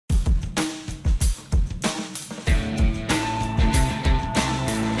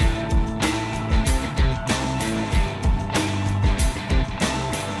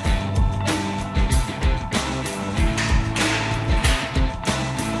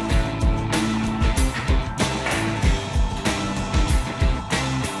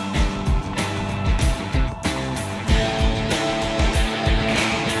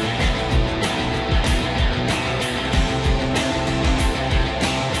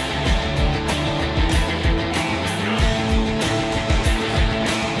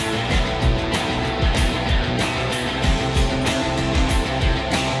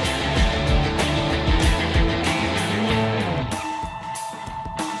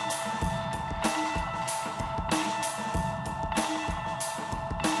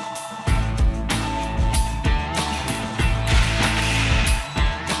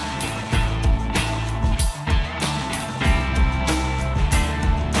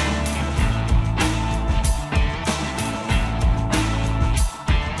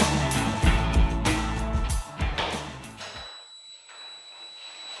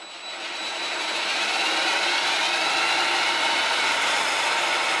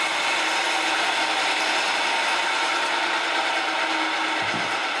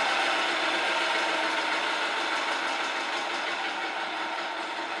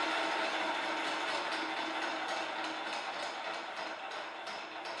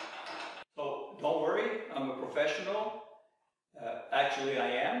actually I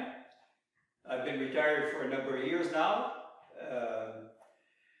am. I've been retired for a number of years now,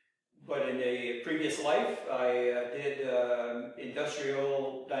 but in a previous life I did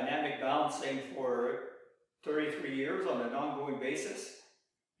industrial dynamic balancing for 33 years on an ongoing basis.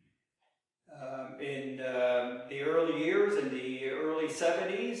 In the early years, in the early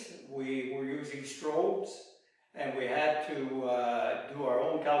 70s, we were using strobes, and we had to do our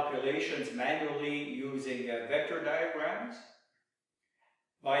own calculations manually using vector diagrams.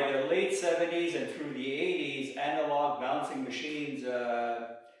 By the late 70s and through the 80s, analog balancing machines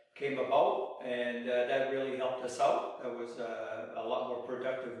came about, and that really helped us out. That was a lot more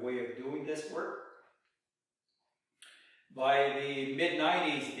productive way of doing this work. By the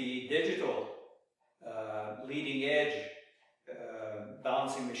mid-90s, the digital leading edge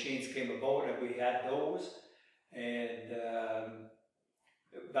balancing machines came about, and we had those, and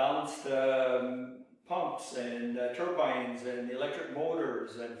balanced pumps and turbines and electric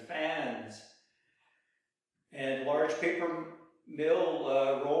motors and fans and large paper mill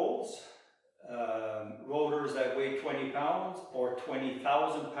rolls, rotors that weigh 20 pounds or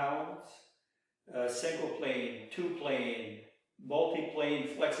 20,000 pounds, single plane, two plane, multi-plane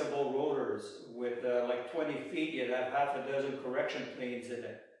flexible rotors with like 20 feet, you'd have half a dozen correction planes in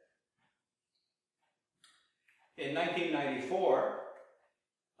it. In 1994,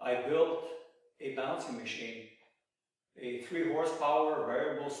 I built a balancing machine, a 3 horsepower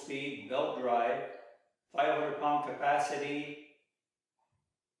variable speed belt drive, 500 pound capacity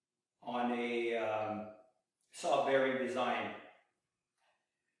on a saw bearing design.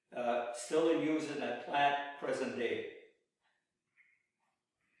 Still in use in that plant present day.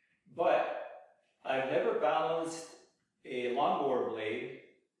 But I've never balanced a lawnmower blade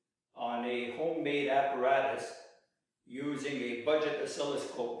on a homemade apparatus using a budget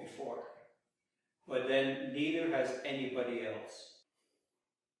oscilloscope before. But then neither has anybody else.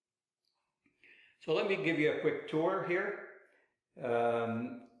 So let me give you a quick tour here.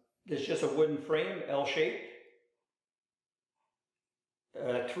 This is just a wooden frame, L-shaped.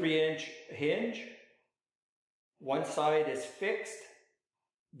 3-inch hinge. One side is fixed,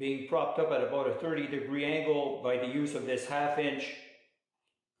 being propped up at about a 30-degree angle by the use of this 1/2-inch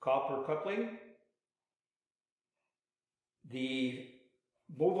copper coupling. The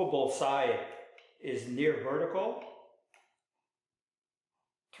movable side is near vertical.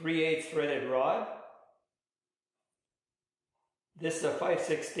 3/8 threaded rod. This is a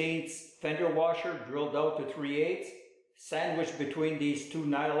 5/16 fender washer drilled out to 3/8, sandwiched between these two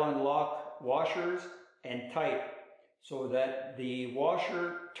nylon lock washers and tight, so that the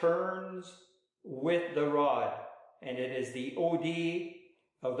washer turns with the rod, and it is the OD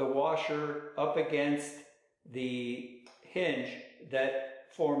of the washer up against the hinge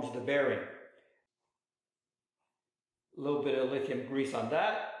that forms the bearing. A little bit of lithium grease on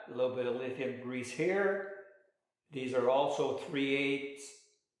that, a little bit of lithium grease here. These are also 3/8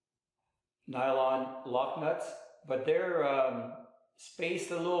 nylon lock nuts, but they're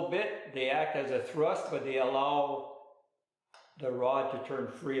spaced a little bit. They act as a thrust, but they allow the rod to turn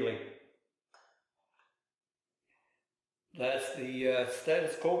freely. That's the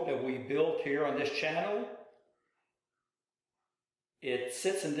stethoscope that we built here on this channel. It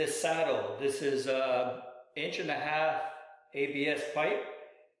sits in this saddle. This is 1.5-inch ABS pipe,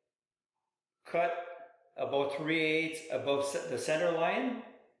 cut about 3/8 above the center line,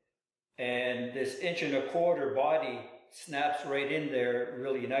 and this 1.25-inch body snaps right in there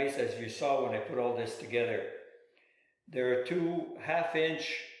really nice, as you saw when I put all this together. There are 2 1/2-inch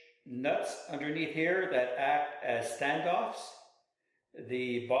nuts underneath here that act as standoffs.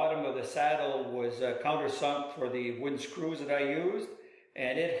 The bottom of the saddle was countersunk for the wooden screws that I used,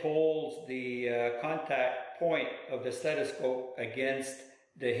 and it holds the contact point of the stethoscope against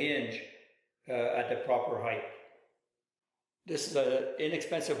the hinge at the proper height. This is an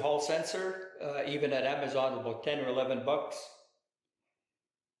inexpensive hall sensor, even at Amazon, about 10 or 11 bucks.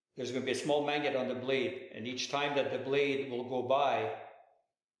 There's going to be a small magnet on the blade, and each time that the blade will go by,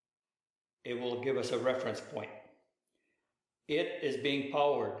 it will give us a reference point. It is being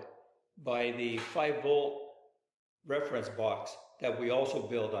powered by the 5-volt reference box that we also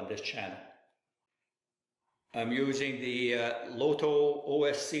build on this channel. I'm using the Loto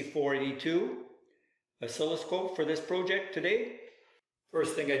OSC482 oscilloscope for this project today.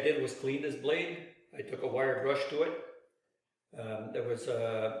 First thing I did was clean this blade. I took a wire brush to it. There was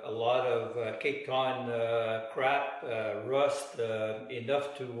a lot of caked on crap, rust,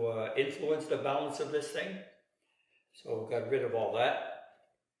 enough to influence the balance of this thing. So got rid of all that.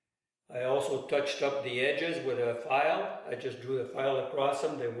 I also touched up the edges with a file. I just drew the file across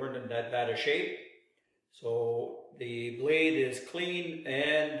them. They weren't in that bad a shape. So the blade is clean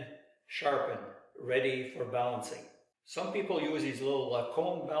and sharpened, ready for balancing. Some people use these little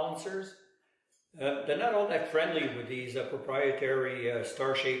cone balancers. They're not all that friendly with these proprietary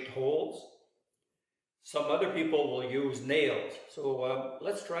star-shaped holes. Some other people will use nails. So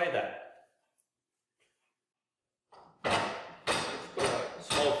let's try that. Let's put a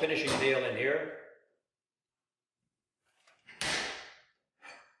small finishing nail in here.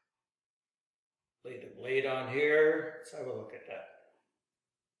 Lay the blade on here. Let's have a look at that.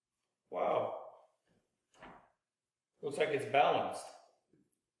 Wow. Looks like it's balanced.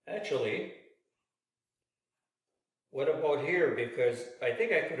 Actually, what about here? Because I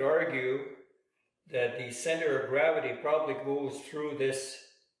think I could argue that the center of gravity probably goes through this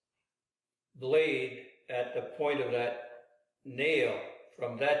blade at the point of that nail,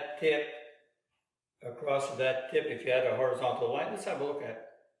 from that tip across to that tip. If you had a horizontal line, let's have a look at it.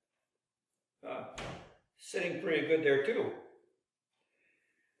 Sitting pretty good there too.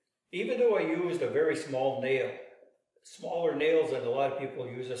 Even though I used a very small nail, smaller nails than a lot of people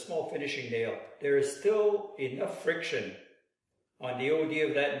use, a small finishing nail, there is still enough friction on the OD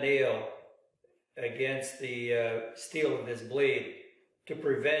of that nail against the steel of this blade to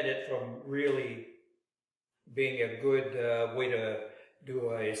prevent it from really being a good way to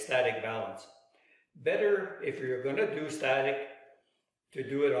do a static balance. Better, if you're going to do static, to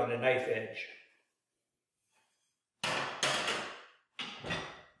do it on a knife edge.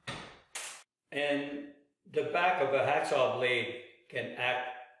 And the back of a hacksaw blade can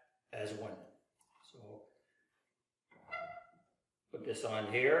act as one. So put this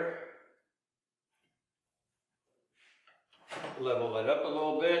on here, level it up a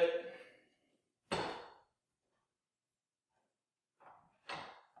little bit.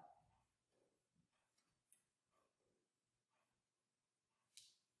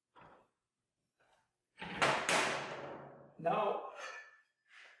 Now,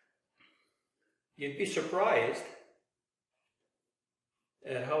 you'd be surprised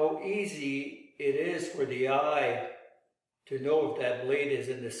at how easy it is for the eye to know if that blade is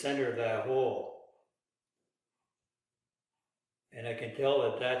in the center of that hole. And I can tell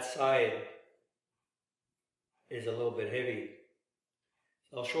that that side is a little bit heavy.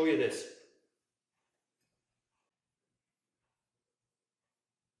 So I'll show you this.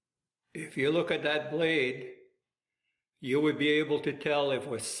 If you look at that blade, you would be able to tell if it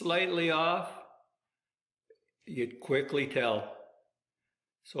was slightly off. You'd quickly tell.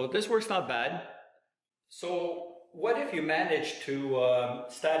 So this works not bad. So what if you manage to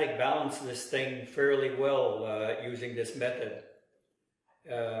static balance this thing fairly well using this method?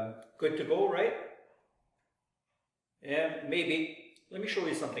 Good to go, right? Yeah, maybe. Let me show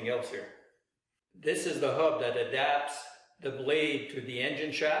you something else here. This is the hub that adapts the blade to the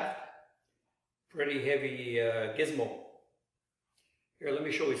engine shaft. Pretty heavy gizmo. Here, let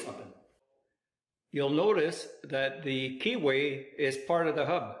me show you something. You'll notice that the keyway is part of the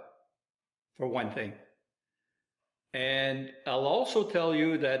hub, for one thing. And I'll also tell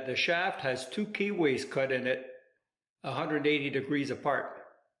you that the shaft has two keyways cut in it, 180 degrees apart.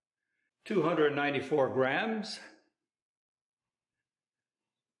 294 grams.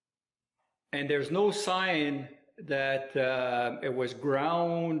 And there's no sign that it was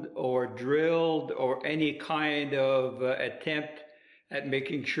ground or drilled or any kind of attempt at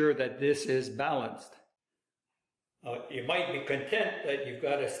making sure that this is balanced. You might be content that you've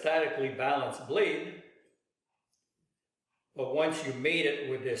got a statically balanced blade, but once you made it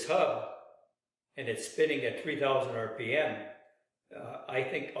with this hub and it's spinning at 3,000 RPM, I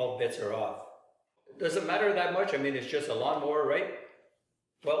think all bets are off. Does it matter that much? I mean, it's just a lawnmower, right?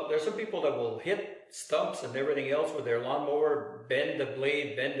 Well, there's some people that will hit stumps and everything else with their lawnmower, bend the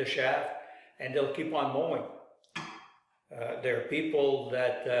blade, bend the shaft, and they'll keep on mowing. There are people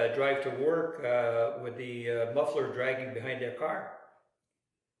that drive to work with the muffler dragging behind their car.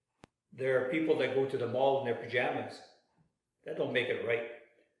 There are people that go to the mall in their pajamas. That don't make it right.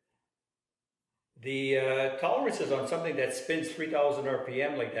 The tolerance is on something that spins 3,000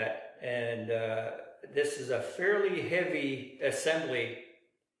 RPM like that, and this is a fairly heavy assembly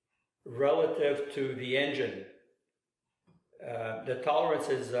relative to the engine. The tolerance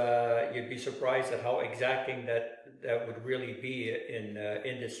is, you'd be surprised at how exacting that would really be in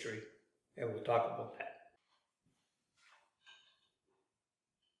industry, and we'll talk about that.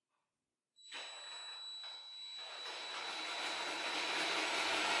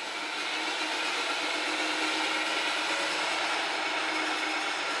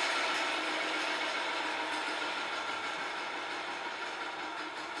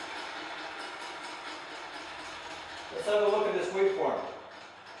 Let's have a look at this waveform.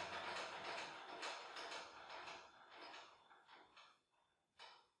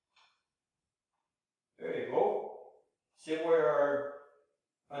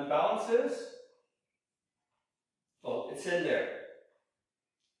 is? Oh, it's in there.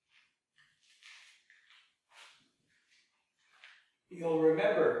 You'll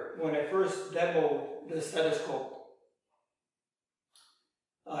remember when I first demoed the stethoscope,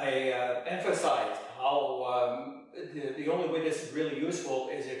 I emphasized how the only way this is really useful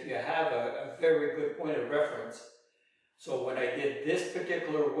is if you have a very good point of reference. So when I did this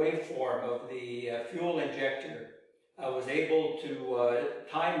particular waveform of the fuel injector, I was able to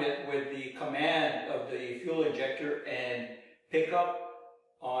time it with the command of the fuel injector and pick up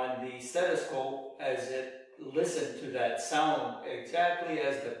on the stethoscope as it listened to that sound exactly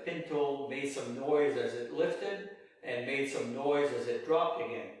as the pintle made some noise as it lifted and made some noise as it dropped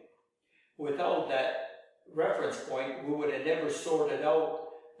again. Without that reference point, we would have never sorted out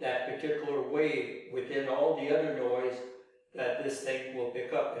that particular wave within all the other noise that this thing will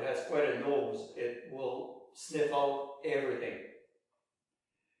pick up. It has quite a nose. It will sniff out everything.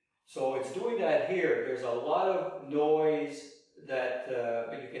 So it's doing that here. There's a lot of noise that,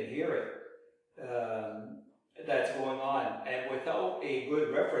 but you can hear it, that's going on. And without a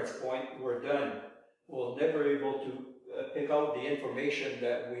good reference point, we're done. We'll never be able to pick out the information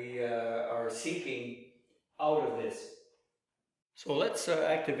that we are seeking out of this. So let's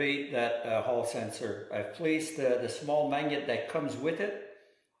activate that Hall sensor. I've placed the small magnet that comes with it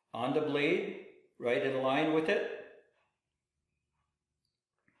on the blade, right in line with it.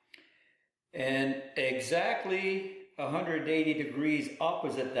 And exactly 180 degrees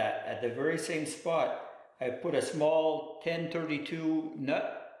opposite that, at the very same spot, I put a small 1032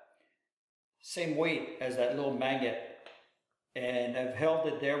 nut, same weight as that little magnet, and I've held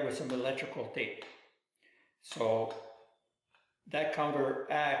it there with some electrical tape. So that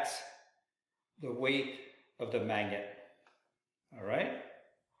counteracts the weight of the magnet. All right?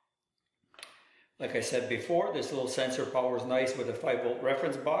 Like I said before, this little sensor powers nice with a 5-volt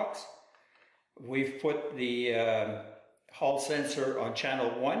reference box. We've put the Hall sensor on channel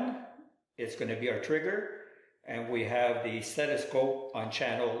 1. It's going to be our trigger. And we have the stethoscope on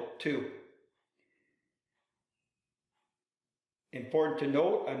channel 2. Important to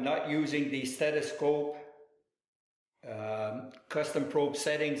note, I'm not using the stethoscope custom probe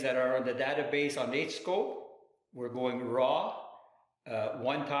settings that are on the database on H-scope. We're going raw,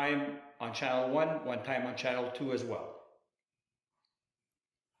 one time on channel 1, one time on channel 2 as well.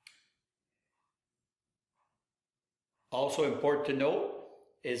 Also important to note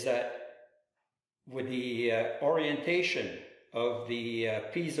is that with the orientation of the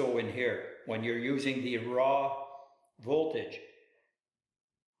piezo in here, when you're using the raw voltage,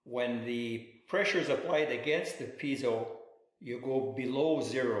 when the pressure is applied against the piezo, you go below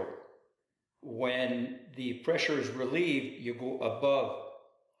 0. When the pressure is relieved, you go above.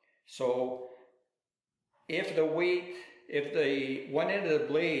 So if the weight, if the one end of the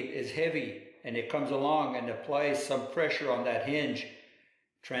blade is heavy and it comes along and applies some pressure on that hinge,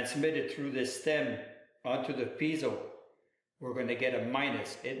 transmitted through this stem onto the piezo, we're going to get a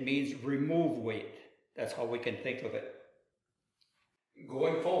minus. It means remove weight. That's how we can think of it.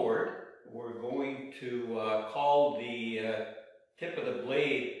 Going forward, we're going to call the tip of the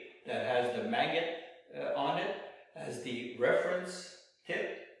blade that has the magnet on it as the reference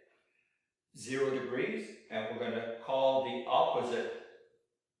tip, 0 degrees, and we're going to call the opposite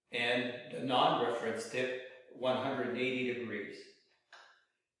and the non-reference tip 180 degrees.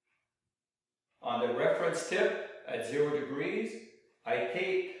 On the reference tip at 0 degrees, I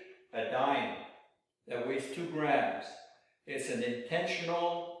take a dime that weighs 2 grams. It's an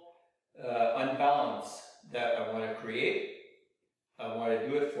intentional unbalance that I want to create. I want to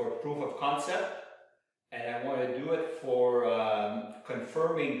do it for proof of concept, and I want to do it for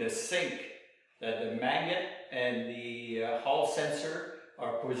confirming the sync, that the magnet and the Hall sensor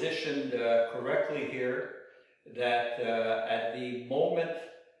are positioned correctly here, that at the moment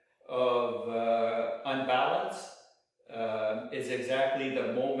of unbalance is exactly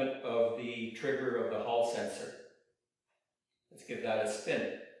the moment of the trigger of the Hall sensor. Let's give that a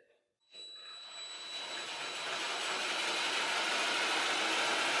spin.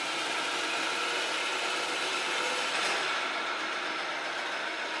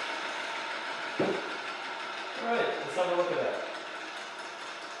 All right, let's have a look at that.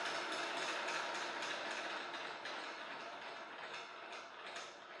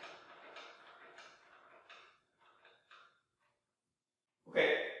 Okay,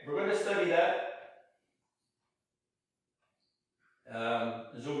 we're going to study that.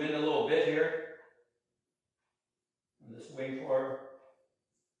 Zoom in a little bit here on this waveform.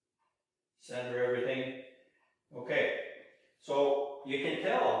 Center everything. Okay, so you can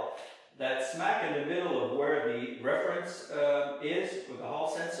tell that smack in the middle of where the reference is with the Hall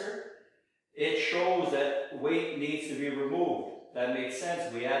sensor it shows that weight needs to be removed. That makes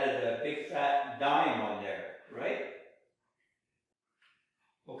sense. We added a big fat dime on there, right?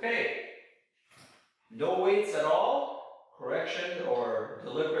 Okay. No weights at all, correction or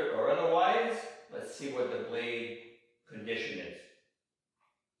deliberate or otherwise. Let's see what the blade condition is.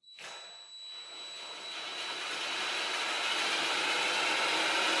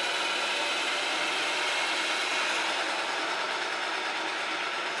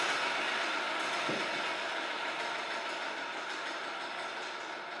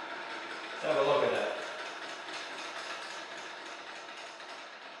 Let's have a look at that.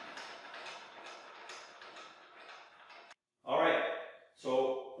 All right,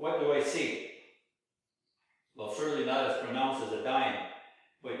 so what do I see? Well, certainly not as pronounced as a dime,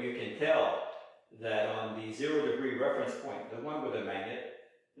 but you can tell that on the 0-degree reference point, the one with the magnet,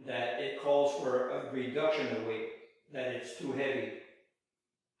 that it calls for a reduction of weight, that it's too heavy.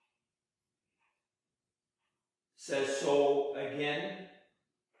 Says so again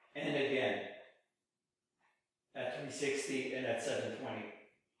and again at 360 and at 720.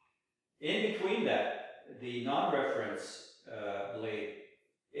 In between that, the non-reference blade,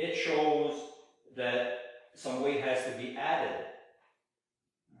 it shows that some weight has to be added.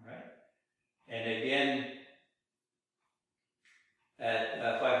 All right, and again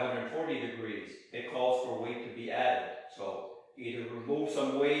at 540 degrees, it calls for weight to be added. So either remove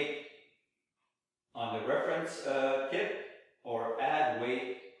some weight on the reference tip or add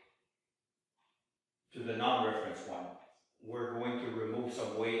weight to the non-reference one. We're going to remove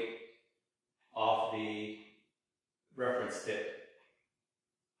some weight off the reference tip.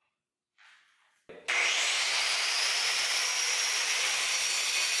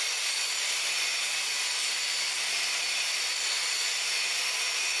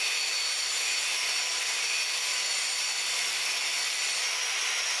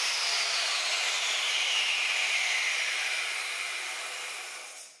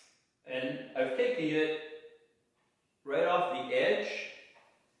 And I've taken it right off the edge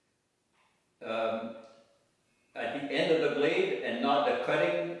at the end of the blade and not the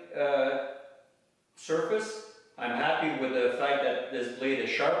cutting surface. I'm happy with the fact that this blade is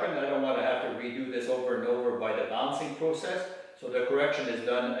sharpened. I don't want to have to redo this over and over by the bouncing process. So the correction is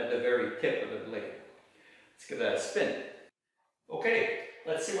done at the very tip of the blade. Let's give that a spin. Okay,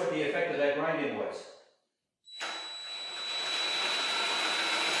 let's see what the effect of that grinding was.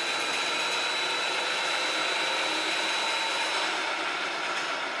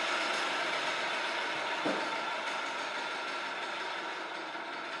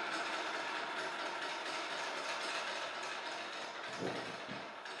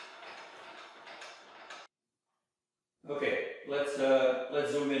 Okay, let's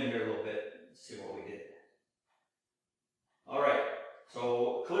zoom in here a little bit and see what we did. All right,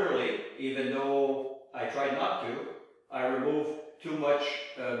 so clearly, even though I tried not to, I removed too much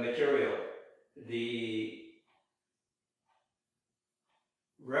material. The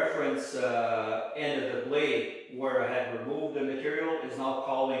reference end of the blade where I had removed the material is now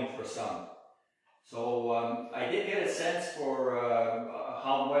calling for some. So I did get a sense for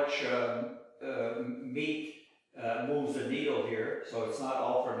how much meat moves the needle here, so it's not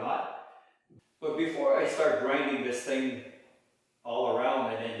all for naught. But before I start grinding this thing all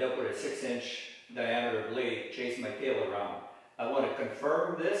around and end up with a 6-inch diameter blade, chase my tail around, I want to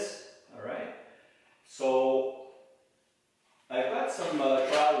confirm this, all right? So I've got some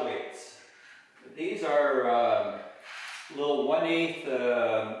trial weights. These are little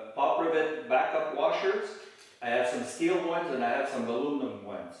 1/8 pop rivet backup washers. I have some steel ones and I have some aluminum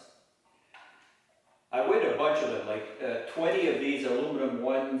ones. I weighed a bunch of them, like 20 of these aluminum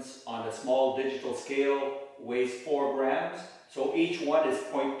ones on a small digital scale weighs 4 grams. So each one is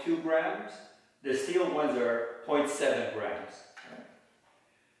 0.2 grams. The steel ones are 0.7 grams.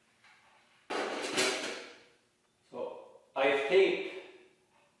 So I've taped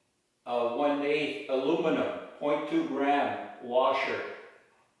a 1/8 aluminum 0.2 gram washer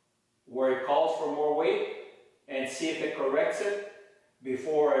where it calls for more weight and see if it corrects it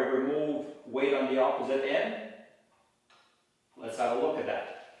before I remove weight on the opposite end. Let's have a look at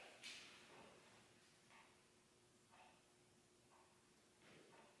that.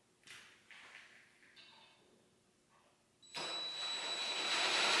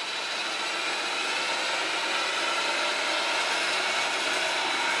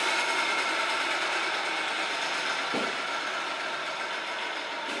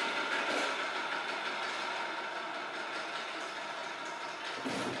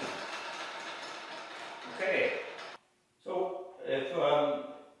 Okay, so if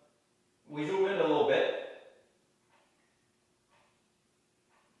we zoom in a little bit,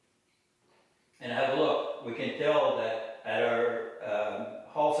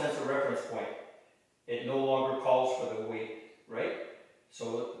 reference point. It no longer calls for the weight, right?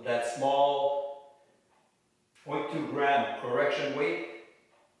 So that small 0.2 gram correction weight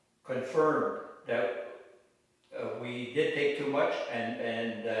confirmed that we did take too much,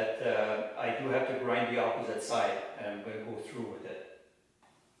 and that I do have to grind the opposite side, and I'm going to go through with it.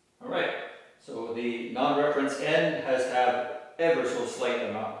 All right, so the non-reference end has to have ever so slight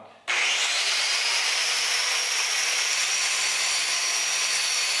amount.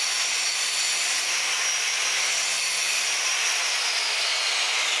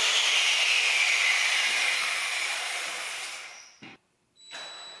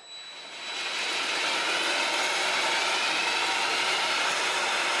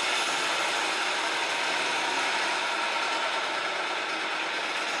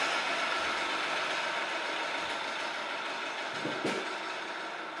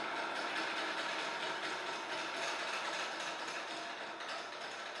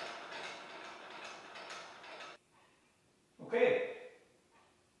 Okay,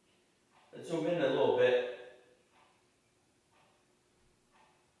 let's zoom in a little bit.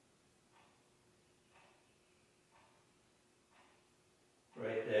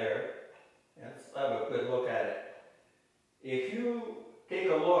 Right there. Let's have a good look at it. If you take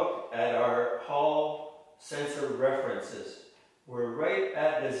a look at our Hall sensor references, we're right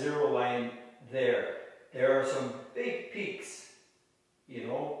at the zero line there. There are some big peaks, you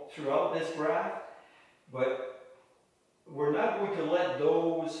know, throughout this graph, but we're not going to let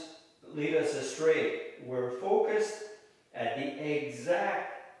those lead us astray. We're focused at the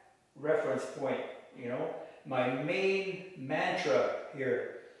exact reference point, you know. My main mantra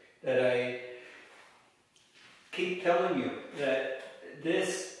here that I keep telling you, that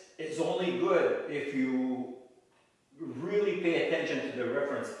this is only good if you really pay attention to the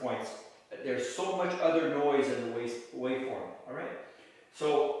reference points. There's so much other noise in the waveform, all right?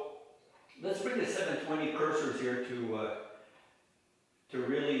 So let's bring the 720 cursors here to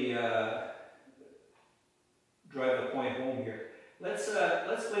really drive the point home here. Let's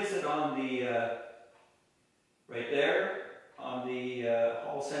place it on the right there on the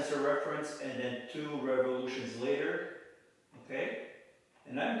Hall sensor reference, and then 2 revolutions later. Okay,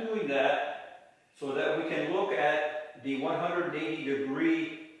 and I'm doing that so that we can look at the 180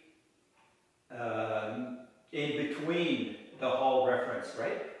 degree in between the Hall reference,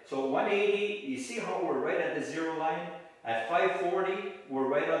 right? So 180, you see how we're right at the zero line? At 540, we're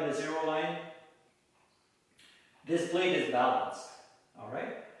right on the zero line. This blade is balanced, all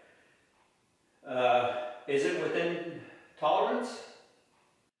right? Is it within tolerance?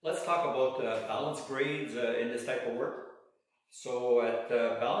 Let's talk about balance grades in this type of work. So at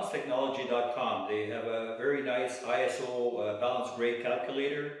balancetechnology.com, they have a very nice ISO balance grade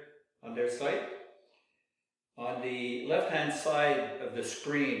calculator on their site. On the left-hand side of the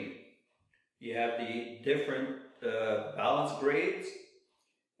screen, you have the different balance grades,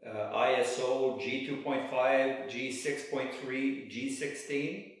 ISO G2.5, G6.3,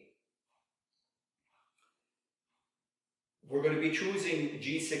 G16. We're going to be choosing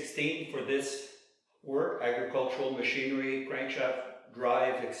G16 for this work, agricultural machinery, crankshaft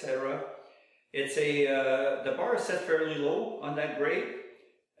drives, etc. It's the bar is set fairly low on that grade.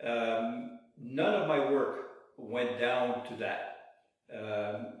 None of my work went down to that.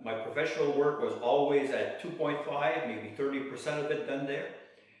 My professional work was always at 2.5, maybe 30% of it done there,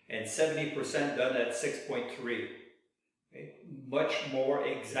 and 70% done at 6.3. Okay? Much more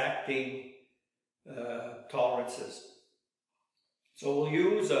exacting tolerances. So we'll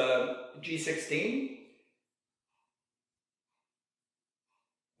use G16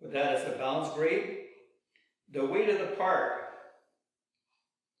 with that as the balance grade. The weight of the part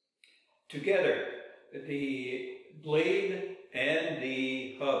together, the blade and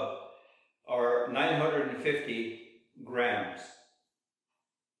the hub, are 950 grams.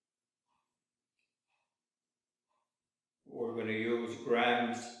 We're going to use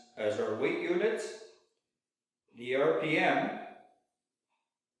grams as our weight units. The RPM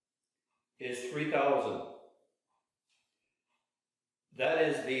is 3,000. That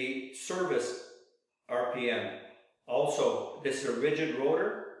is the service RPM. Also, this is a rigid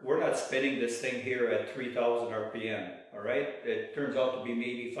rotor. We're not spinning this thing here at 3,000 RPM, all right? It turns out to be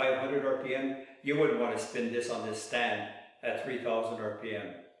maybe 500 RPM. You wouldn't want to spin this on this stand at 3,000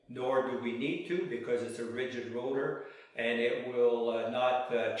 RPM. Nor do we need to, because it's a rigid rotor and it will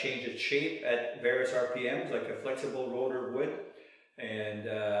not change its shape at various RPMs like a flexible rotor would. And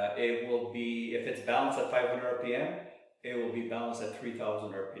it will be, if it's balanced at 500 RPM, it will be balanced at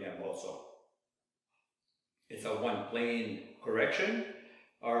 3,000 RPM also. It's a one plane correction.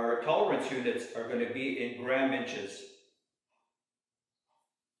 Our tolerance units are going to be in gram inches.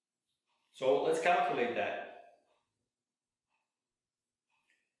 So let's calculate that.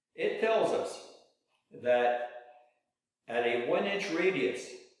 It tells us that at a 1-inch radius,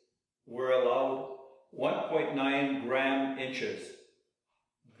 we're allowed 1.9 gram inches.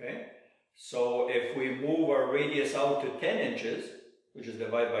 Okay? So if we move our radius out to 10 inches, which is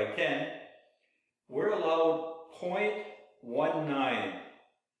divided by 10, we're allowed 0.19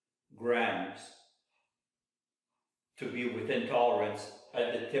 grams to be within tolerance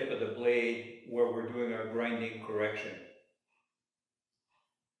at the tip of the blade where we're doing our grinding correction.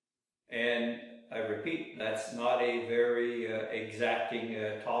 And I repeat, that's not a very exacting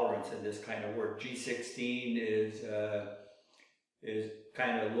tolerance in this kind of work. G16 is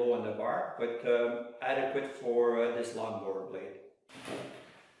kind of low on the bar, but adequate for this lawnmower blade.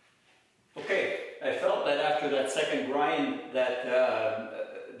 Okay, I felt that after that second grind that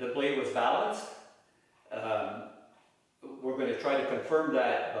the blade was balanced. We're going to try to confirm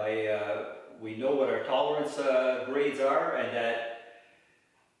that by, we know what our tolerance grades are, and that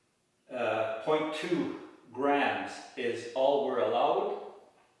 0.2 grams is all we're allowed.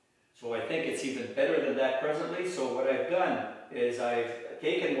 So I think it's even better than that presently. So what I've done is I've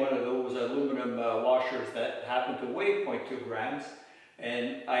taken one of those aluminum washers that happen to weigh 0.2 grams,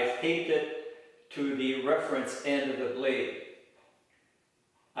 and I've taped it to the reference end of the blade.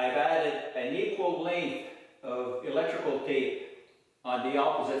 I've added an equal length of electrical tape on the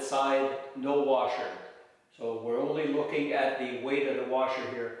opposite side, no washer. So we're only looking at the weight of the washer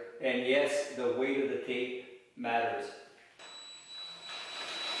here, and yes, the weight of the tape matters.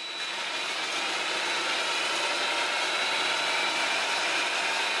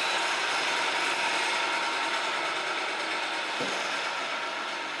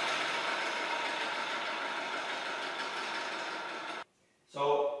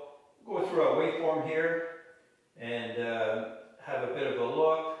 So go through a waveform here and have a bit of a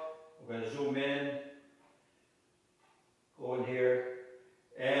look. We're going to zoom in, go in here,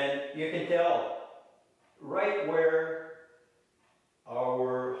 and you can tell right where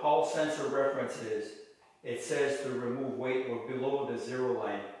our Hall sensor reference is, it says to remove weight. We're below the zero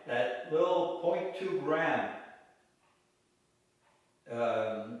line. That little 0.2 gram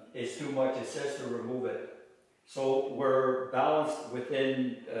is too much. It says to remove it. So we're balanced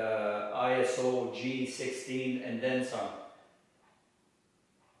within ISO G16 and then some.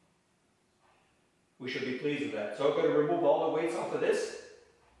 We should be pleased with that. So I'm going to remove all the weights off of this.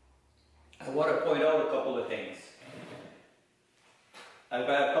 I want to point out a couple of things. I've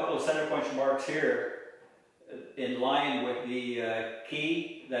got a couple of center punch marks here in line with the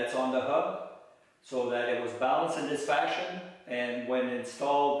key that's on the hub, so that it was balanced in this fashion, and when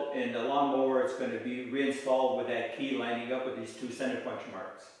installed in the lawnmower, it's going to be reinstalled with that key lining up with these two center punch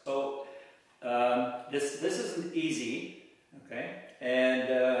marks. So this isn't easy, okay?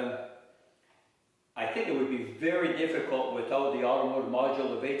 And I think it would be very difficult without the automotive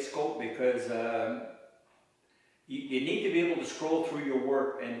module of 8 scope, because you need to be able to scroll through your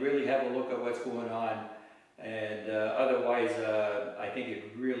work and really have a look at what's going on. And otherwise, I think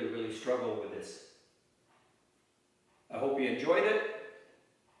you'd really, really struggle with this. I hope you enjoyed it.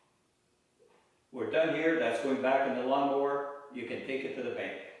 We're done here. That's going back in the lawnmower. You can take it to the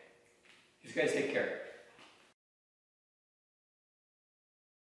bank. You guys take care.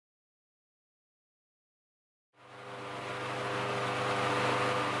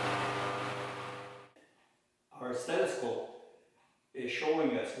 Our oscilloscope is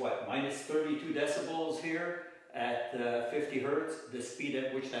showing us what, minus 32 decibels here at 50 hertz, the speed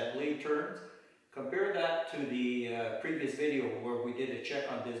at which that blade turns. Compare that to the previous video where we did a check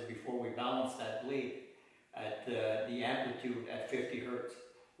on this before we balanced that blade at the amplitude at 50 hertz.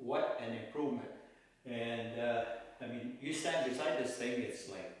 What an improvement. And I mean, you stand beside this thing, it's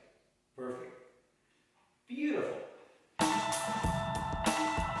like perfect. Beautiful.